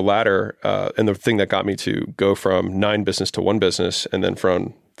go up the ladder, and the thing that got me to go from 9 business to 1 business, and then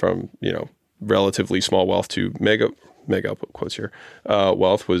from relatively small wealth to mega quotes here,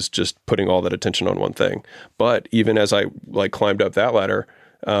 wealth, was just putting all that attention on one thing. But even as I like climbed up that ladder,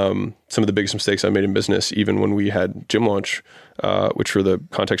 some of the biggest mistakes I made in business, even when we had Gym Launch, which for the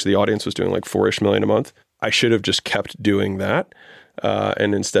context of the audience was doing like $4-ish million a month, I should have just kept doing that.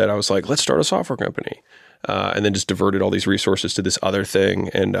 And instead I was like, let's start a software company. And then just diverted all these resources to this other thing.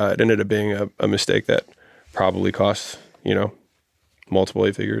 And it ended up being a mistake that probably cost, multiple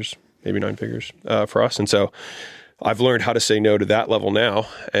 8 figures, maybe 9 figures for us. And so I've learned how to say no to that level now.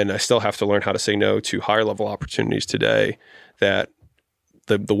 And I still have to learn how to say no to higher level opportunities today that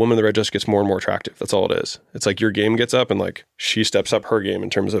the woman in the red dress gets more and more attractive. That's all it is. It's like your game gets up and like she steps up her game in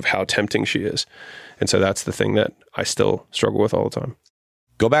terms of how tempting she is. And so that's the thing that I still struggle with all the time.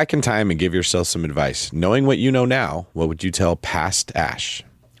 Go back in time and give yourself some advice. Knowing what you know now, what would you tell past Ash?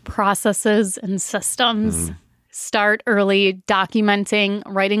 Processes and systems. Start early, documenting,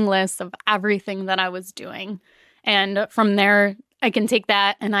 writing lists of everything that I was doing. And from there, I can take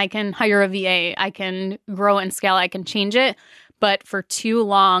that and I can hire a VA. I can grow and scale. I can change it. But for too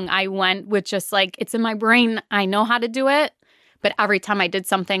long, I went with just like, it's in my brain. I know how to do it. But every time I did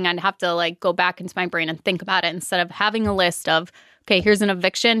something, I'd have to like go back into my brain and think about it instead of having a list of, okay, here's an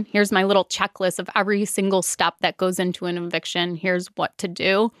eviction. Here's my little checklist of every single step that goes into an eviction. Here's what to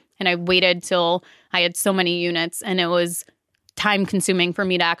do. And I waited till I had so many units, and it was time consuming for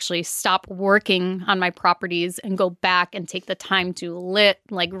me to actually stop working on my properties and go back and take the time to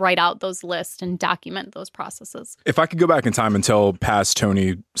write out those lists and document those processes. If I could go back in time and tell past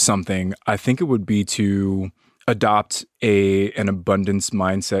Tony something, I think it would be to adopt an abundance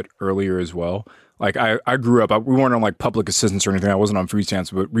mindset earlier as well. Like I grew up, we weren't on like public assistance or anything. I wasn't on food stamps,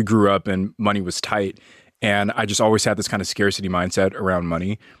 but we grew up and money was tight. And I just always had this kind of scarcity mindset around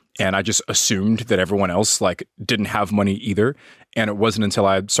money. And I just assumed that everyone else like didn't have money either. And it wasn't until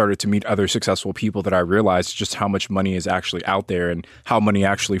I started to meet other successful people that I realized just how much money is actually out there and how money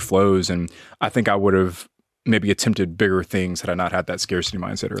actually flows. And I think I would have maybe attempted bigger things had I not had that scarcity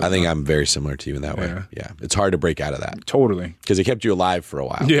mindset early. I think I'm very similar to you in that way. Yeah. It's hard to break out of that. Totally. Because it kept you alive for a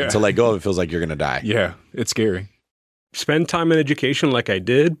while. Yeah. To let go of it feels like you're going to die. Yeah. It's scary. Spend time in education like I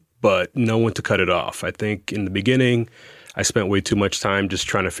did, but know when to cut it off. I think in the beginning, I spent way too much time just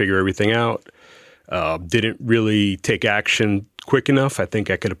trying to figure everything out. Didn't really take action quick enough. I think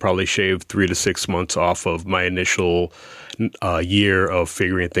I could have probably shaved 3 to 6 months off of my initial year of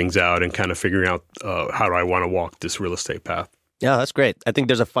figuring things out and kind of figuring out how do I want to walk this real estate path. Yeah, that's great. I think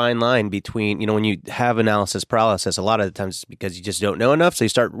there's a fine line between, when you have analysis paralysis, a lot of the times it's because you just don't know enough. So you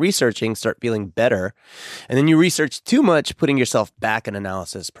start researching, start feeling better. And then you research too much, putting yourself back in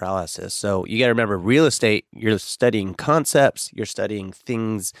analysis paralysis. So you got to remember, real estate, you're studying concepts, you're studying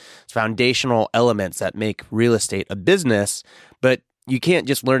things, foundational elements that make real estate a business. But you can't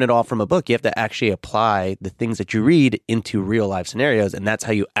just learn it all from a book. You have to actually apply the things that you read into real life scenarios. And that's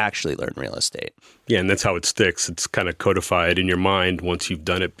how you actually learn real estate. Yeah, and that's how it sticks. It's kind of codified in your mind once you've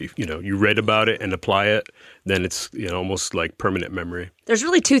done it. You read about it and apply it, then it's almost like permanent memory. There's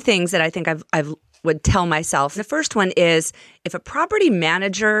really 2 things that I think I've would tell myself. The first one is if a property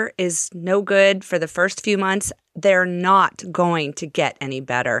manager is no good for the first few months, they're not going to get any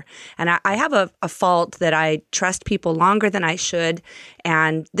better. And I have a fault that I trust people longer than I should.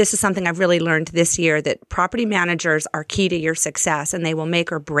 And this is something I've really learned this year, that property managers are key to your success and they will make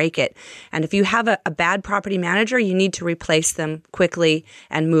or break it. And if you have a bad property manager, you need to replace them quickly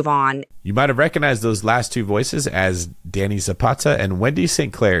and move on. You might have recognized those last 2 voices as Danny Zapata and Wendy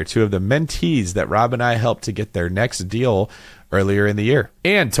St. Clair, 2 of the mentees that Rob and I helped to get their next deal earlier in the year.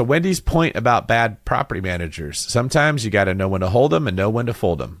 And to Wendy's point about bad property managers, sometimes you got to know when to hold them and know when to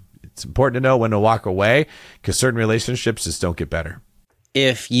fold them. It's important to know when to walk away because certain relationships just don't get better.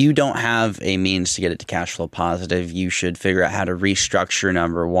 If you don't have a means to get it to cash flow positive, you should figure out how to restructure,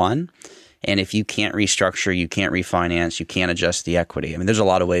 number one. And if you can't restructure, you can't refinance, you can't adjust the equity. I mean, there's a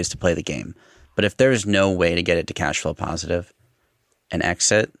lot of ways to play the game. But if there's no way to get it to cash flow positive and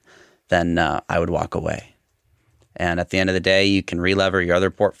exit, then I would walk away. And at the end of the day, you can relever your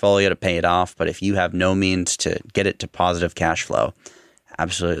other portfolio to pay it off. But if you have no means to get it to positive cash flow,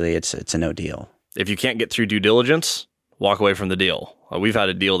 absolutely, it's a no deal. If you can't get through due diligence, walk away from the deal. We've had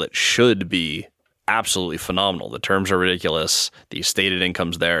a deal that should be absolutely phenomenal. The terms are ridiculous. The stated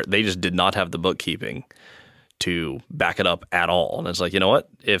income's there. They just did not have the bookkeeping to back it up at all. And it's like, you know what?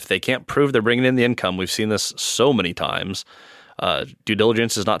 If they can't prove they're bringing in the income, we've seen this so many times. Due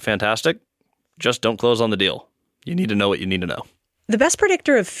diligence is not fantastic. Just don't close on the deal. You need to know what you need to know. The best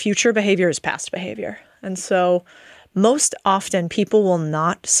predictor of future behavior is past behavior. And so most often people will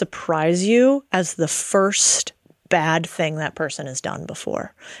not surprise you as the first bad thing that person has done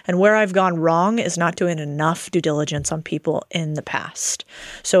before. And where I've gone wrong is not doing enough due diligence on people in the past.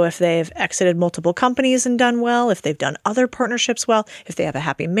 So if they've exited multiple companies and done well, if they've done other partnerships well, if they have a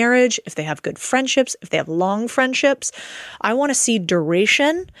happy marriage, if they have good friendships, if they have long friendships, I want to see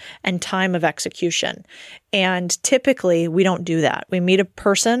duration and time of execution. And typically we don't do that. We meet a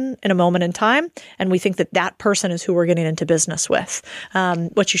person in a moment in time and we think that that person is who we're getting into business with.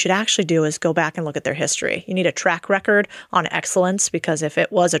 What you should actually do is go back and look at their history. You need a track record on excellence, because if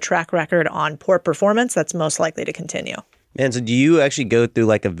it was a track record on poor performance, that's most likely to continue. And so do you actually go through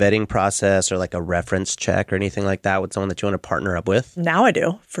like a vetting process or like a reference check or anything like that with someone that you want to partner up with? Now I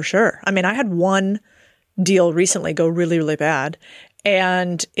do, for sure. I mean, I had one deal recently go really, really bad.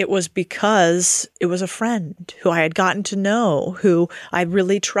 And it was because it was a friend who I had gotten to know, who I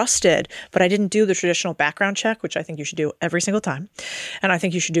really trusted, but I didn't do the traditional background check, which I think you should do every single time. And I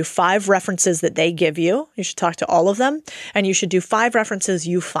think you should do 5 references that they give you. You should talk to all of them. And you should do 5 references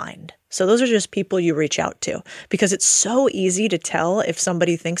you find. So those are just people you reach out to, because it's so easy to tell if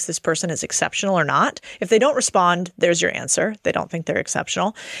somebody thinks this person is exceptional or not. If they don't respond, there's your answer. They don't think they're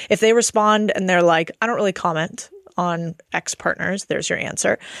exceptional. If they respond and they're like, I don't really comment on X partners, there's your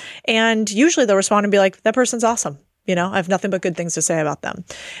answer. And usually they'll respond and be like, that person's awesome. You know, I have nothing but good things to say about them.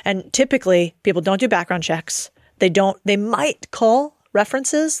 And typically people don't do background checks. They might call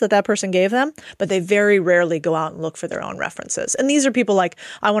references that person gave them, but they very rarely go out and look for their own references. And these are people like,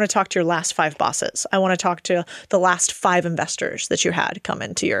 I want to talk to your last 5 bosses. I want to talk to the last 5 investors that you had come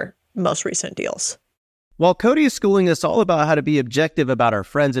into your most recent deals. While Codie is schooling us all about how to be objective about our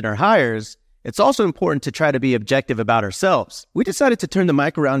friends and our hires, it's also important to try to be objective about ourselves. We decided to turn the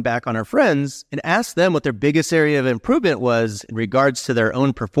mic around back on our friends and ask them what their biggest area of improvement was in regards to their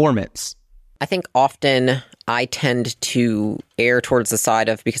own performance. I think often I tend to err towards the side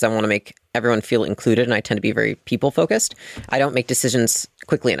of, because I want to make everyone feel included, and I tend to be very people-focused, I don't make decisions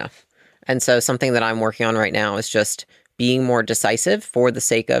quickly enough. And so something that I'm working on right now is just being more decisive for the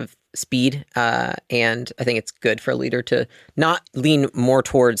sake of speed. And I think it's good for a leader to not lean more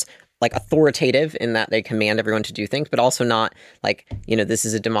towards like authoritative in that they command everyone to do things, but also not like, you know, this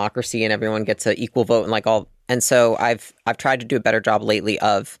is a democracy and everyone gets an equal vote and like all. And so I've tried to do a better job lately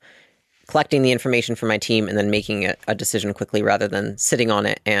of collecting the information from my team and then making a decision quickly rather than sitting on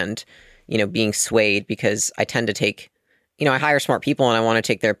it and, you know, being swayed, because I tend to take, you know, I hire smart people and I want to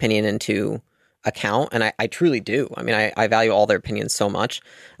take their opinion into account. And I truly do. I mean, I value all their opinions so much,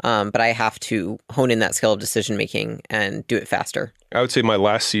 but I have to hone in that skill of decision making and do it faster. I would say my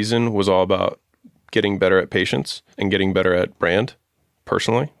last season was all about getting better at patience and getting better at brand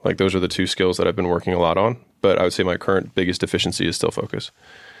personally. Like those are the 2 skills that I've been working a lot on. But I would say my current biggest deficiency is still focus.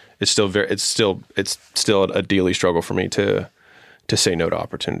 It's still a daily struggle for me to say no to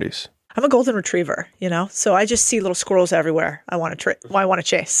opportunities. I'm a golden retriever, you know, so I just see little squirrels everywhere I want to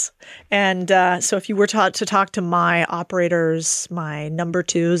chase. And so if you were to talk to my operators, my number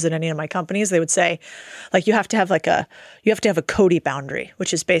 2s at any of my companies, they would say, like, you have to have a Codie boundary,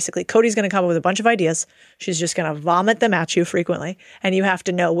 which is basically Codie's going to come up with a bunch of ideas. She's just going to vomit them at you frequently. And you have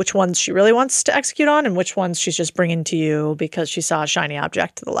to know which ones she really wants to execute on and which ones she's just bringing to you because she saw a shiny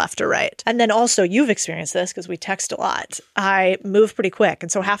object to the left or right. And then also you've experienced this because we text a lot. I move pretty quick.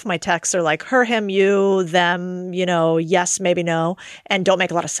 And so half of my texts are like her, him, you, them, you know, yes, maybe no, and don't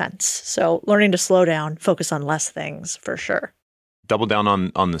make a lot of sense. So learning to slow down, focus on less things for sure. Double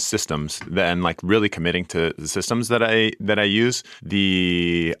down on the systems and like really committing to the systems that I use.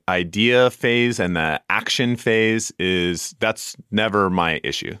 The idea phase and the action phase that's never my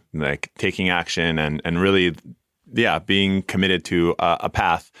issue. Like taking action and really, being committed to a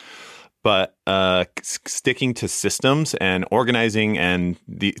path. But sticking to systems and organizing and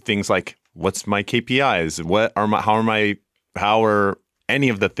the things like what's my KPIs? How are any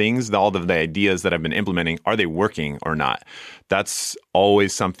of the things, all of the ideas that I've been implementing, are they working or not? That's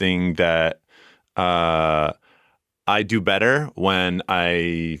always something that I do better when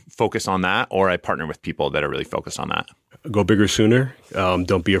I focus on that, or I partner with people that are really focused on that. Go bigger sooner.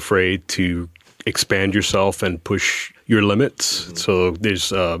 Don't be afraid to expand yourself and push your limits. Mm-hmm. So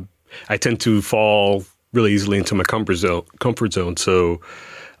there's I tend to fall really easily into my comfort zone. So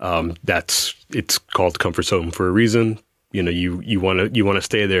it's called comfort zone for a reason. You know, you want to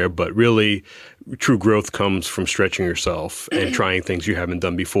stay there, but really true growth comes from stretching yourself and trying things you haven't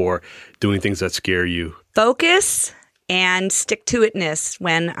done before, doing things that scare you. Focus and stick-to-itness.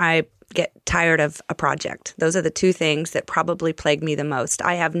 When I get tired of a project. Those are the two things that probably plague me the most.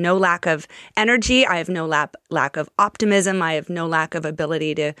 I have no lack of energy. I have no lack of optimism. I have no lack of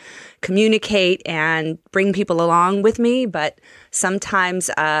ability to communicate and bring people along with me. But sometimes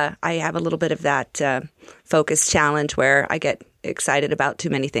I have a little bit of that focus challenge where I get excited about too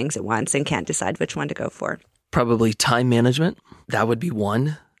many things at once and can't decide which one to go for. Probably time management. That would be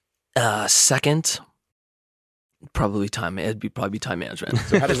one. Second, probably time. It'd be probably time management.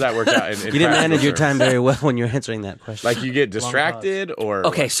 So how does that work out? You didn't manage your time very well when you're answering that question. Like you get distracted or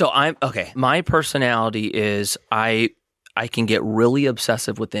okay. So my personality is I can get really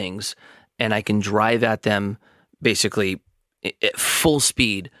obsessive with things and I can drive at them basically at full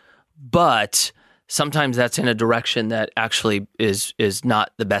speed, but sometimes that's in a direction that actually is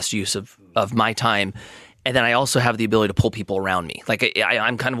not the best use of my time. And then I also have the ability to pull people around me. Like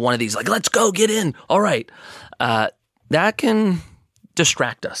I'm kind of one of these, like, let's go, get in. All right. That can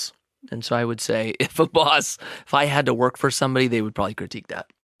distract us. And so I would say if I had to work for somebody, they would probably critique that.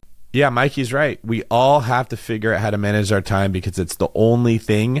 Yeah, Mikey's right. We all have to figure out how to manage our time because it's the only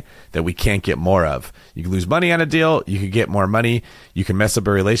thing that we can't get more of. You can lose money on a deal. You can get more money. You can mess up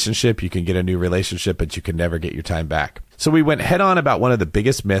a relationship. You can get a new relationship, but you can never get your time back. So we went head on about one of the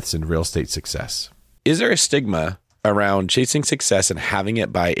biggest myths in real estate success. Is there a stigma around chasing success and having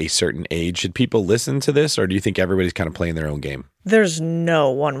it by a certain age? Should people listen to this, or do you think everybody's kind of playing their own game? There's no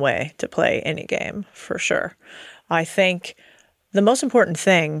one way to play any game, for sure. I think the most important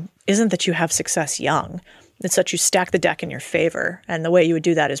thing isn't that you have success young. It's that you stack the deck in your favor. And the way you would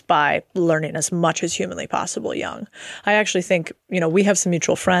do that is by learning as much as humanly possible young. I actually think, we have some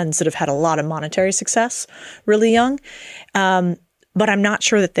mutual friends that have had a lot of monetary success really young. But I'm not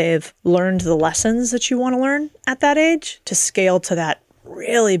sure that they've learned the lessons that you want to learn at that age to scale to that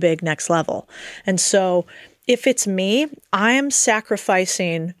really big next level. And so if it's me, I am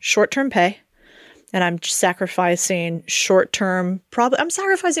sacrificing short-term pay and I'm sacrificing I'm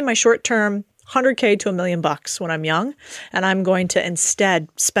sacrificing my short-term $100K to $1 million when I'm young. And I'm going to instead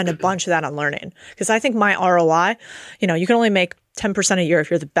spend a bunch of that on learning because I think my ROI, you can only make 10% a year if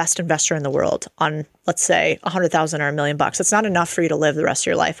you're the best investor in the world on, let's say, $100,000 or $1 million. It's not enough for you to live the rest of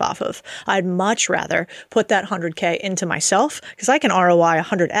your life off of. I'd much rather put that $100K into myself because I can ROI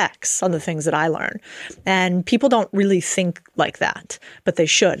 100x on the things that I learn. And people don't really think like that, but they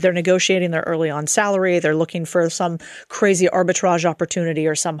should. They're negotiating their early on salary. They're looking for some crazy arbitrage opportunity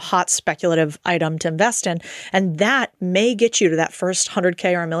or some hot speculative item to invest in. And that may get you to that first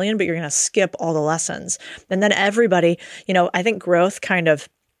 100K or $1 million, but you're going to skip all the lessons. And then everybody, I think growth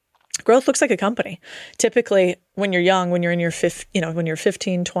looks like a company. Typically, when you're young, when you're in your when you're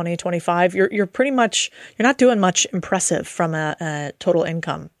 15, 20, 25, you're not doing much impressive from a total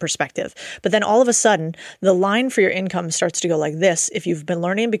income perspective. But then all of a sudden, the line for your income starts to go like this if you've been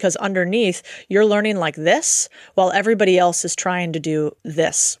learning, because underneath you're learning like this while everybody else is trying to do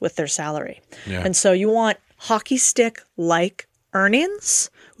this with their salary. Yeah. And so you want hockey stick like earnings,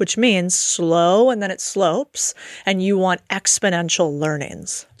 which means slow and then it slopes, and you want exponential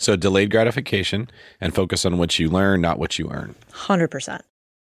learnings. So delayed gratification and focus on what you learn, not what you earn. 100%.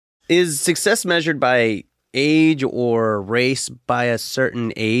 Is success measured by age or race by a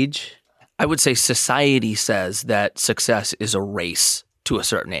certain age? I would say society says that success is a race to a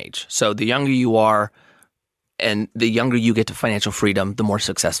certain age. So the younger you are and the younger you get to financial freedom, the more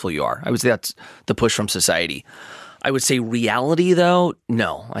successful you are. I would say that's the push from society. I would say reality, though,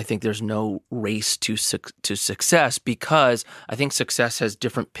 no. I think there's no race to success because I think success has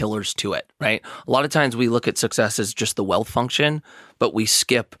different pillars to it, right? A lot of times we look at success as just the wealth function, but we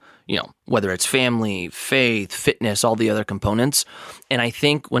skip, whether it's family, faith, fitness, all the other components. And I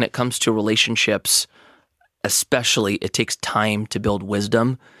think when it comes to relationships, especially, it takes time to build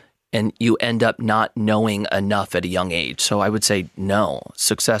wisdom and you end up not knowing enough at a young age. So I would say no.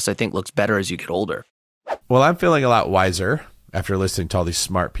 Success, I think, looks better as you get older. Well, I'm feeling a lot wiser after listening to all these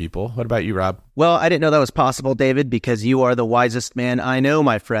smart people. What about you, Rob? Well, I didn't know that was possible, David, because you are the wisest man I know,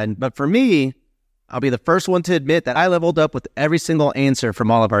 my friend. But for me, I'll be the first one to admit that I leveled up with every single answer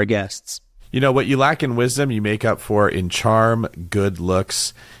from all of our guests. What you lack in wisdom, you make up for in charm, good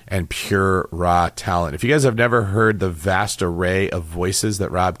looks, and pure raw talent. If you guys have never heard the vast array of voices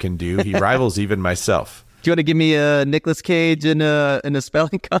that Rob can do, he rivals even myself. Do you want to give me a Nicolas Cage in a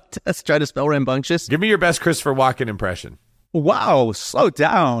spelling contest? Try to spell rambunctious? Give me your best Christopher Walken impression. Wow, slow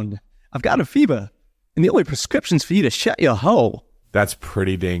down. I've got a fever, and the only prescription's for you to shut your hole. That's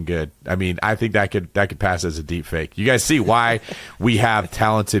pretty dang good. I mean, I think that could pass as a deep fake. You guys see why we have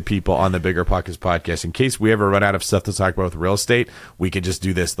talented people on the Bigger Pockets podcast. In case we ever run out of stuff to talk about with real estate, we could just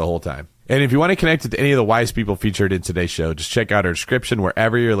do this the whole time. And if you want to connect with any of the wise people featured in today's show, just check out our description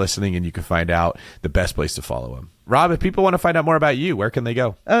wherever you're listening, and you can find out the best place to follow them. Rob, if people want to find out more about you, where can they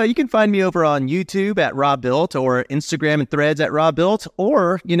go? You can find me over on YouTube at Rob Built, or Instagram and Threads at Rob Built,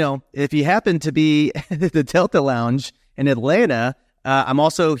 or, if you happen to be at the Delta Lounge in Atlanta, I'm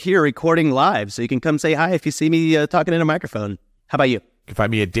also here recording live, so you can come say hi if you see me talking in a microphone. How about you? You can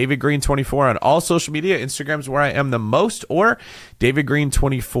find me at DavidGreen24 on all social media. Instagram's where I am the most, or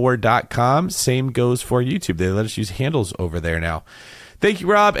DavidGreen24.com. Same goes for YouTube. They let us use handles over there now. Thank you,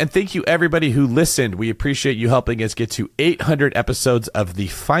 Rob, and thank you, everybody who listened. We appreciate you helping us get to 800 episodes of the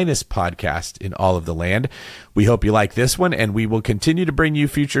finest podcast in all of the land. We hope you like this one, and we will continue to bring you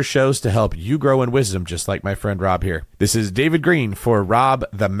future shows to help you grow in wisdom, just like my friend Rob here. This is David Green for Rob,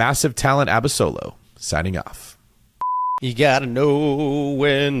 the Massive Talent Abasolo, signing off. You gotta know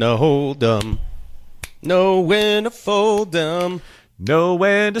when to hold them, know when to fold them, know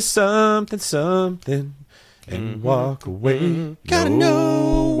when to something, and walk away. Gotta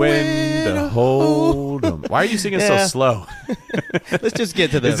know when to hold them. Why are you singing so slow? Let's just get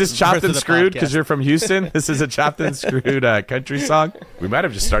to the. Is this Chopped and Screwed because podcast. you're from Houston? This is a Chopped and Screwed country song. We might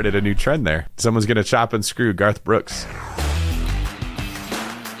have just started a new trend there. Someone's gonna chop and screw Garth Brooks.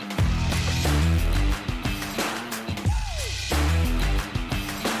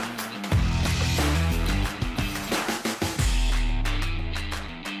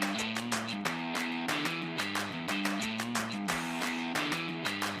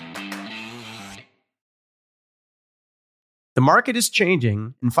 The market is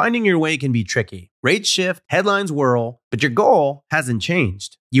changing, and finding your way can be tricky. Rates shift, headlines whirl, but your goal hasn't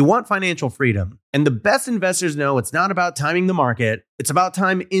changed. You want financial freedom, and the best investors know it's not about timing the market, it's about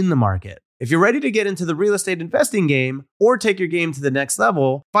time in the market. If you're ready to get into the real estate investing game or take your game to the next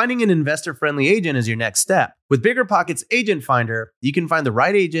level, finding an investor-friendly agent is your next step. With BiggerPockets Agent Finder, you can find the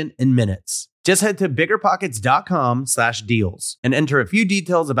right agent in minutes. Just head to biggerpockets.com/deals and enter a few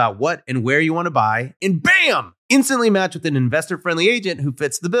details about what and where you want to buy, and bam! Instantly match with an investor-friendly agent who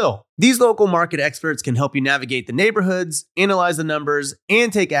fits the bill. These local market experts can help you navigate the neighborhoods, analyze the numbers,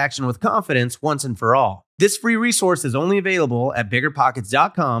 and take action with confidence once and for all. This free resource is only available at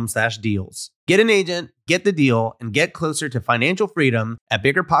biggerpockets.com/deals. Get an agent, get the deal, and get closer to financial freedom at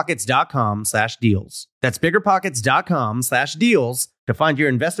biggerpockets.com/deals. That's biggerpockets.com/deals to find your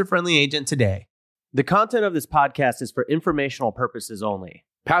investor-friendly agent today. The content of this podcast is for informational purposes only.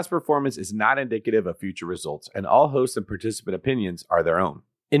 Past performance is not indicative of future results, and all host and participant opinions are their own.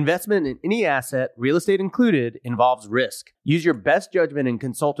 Investment in any asset, real estate included, involves risk. Use your best judgment and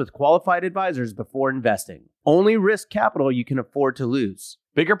consult with qualified advisors before investing. Only risk capital you can afford to lose.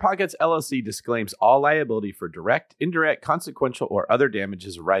 BiggerPockets LLC disclaims all liability for direct, indirect, consequential, or other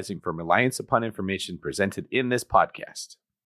damages arising from reliance upon information presented in this podcast.